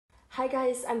Hi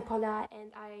guys, I'm Pola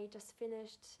and I just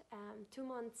finished 2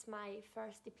 months my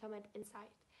first diploma at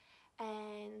Insight.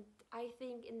 And I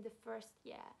think in the first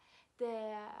year,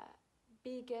 the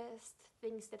biggest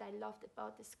things that I loved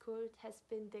about the school has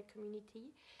been the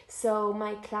community. So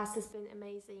my class has been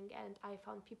amazing and I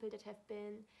found people that have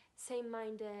been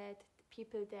same-minded,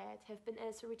 people that have been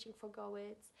also reaching for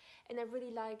goals. And I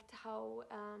really liked how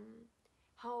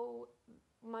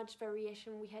much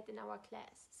variation we had in our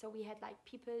class. So we had like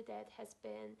people that has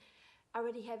been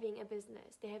already having a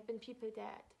business. There have been people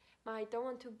that might don't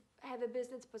want to have a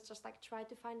business but just like try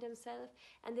to find themselves,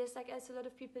 and there's like also a lot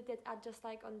of people that are just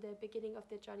like on the beginning of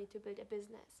their journey to build a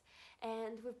business.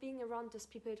 And with being around those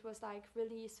people, it was like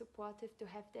really supportive to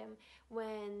have them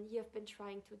when you have been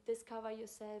trying to discover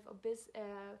yourself or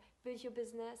build your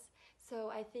business. So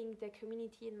I think the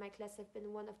community in my class have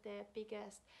been one of the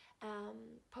biggest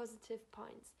positive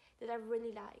points that I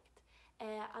really liked.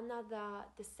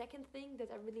 The second thing that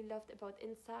I really loved about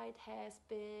Insight has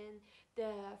been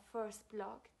the first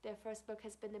blog. The first blog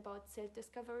has been about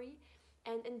self-discovery,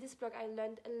 and in this blog I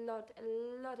learned a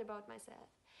lot about myself.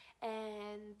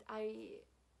 And I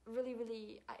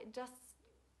I just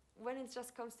when it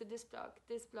just comes to this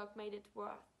blog made it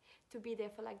worth to be there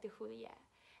for like the whole year.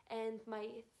 And my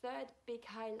third big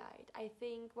highlight, I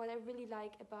think, what I really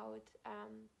like about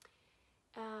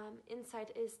Insight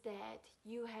is that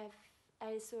you have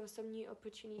also some new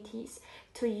opportunities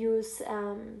to use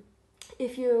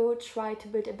if you try to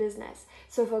build a business.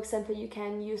 So for example, you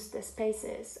can use the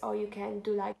spaces, or you can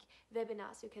do like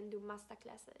webinars, you can do master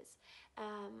classes,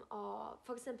 or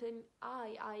for example,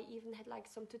 I even had like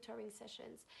some tutoring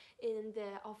sessions in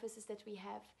the offices that we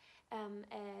have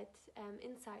at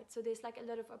Insight. So there's like a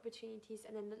lot of opportunities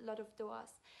and a lot of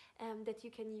doors that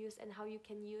you can use, and how you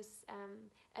can use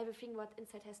everything what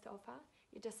Insight has to offer.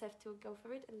 You just have to go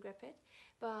for it and grab it.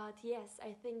 But yes,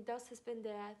 I think those has been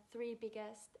the three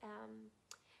biggest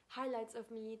highlights of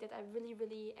me that I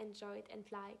really enjoyed and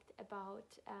liked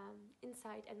about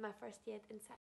Insight and my first year at Insight.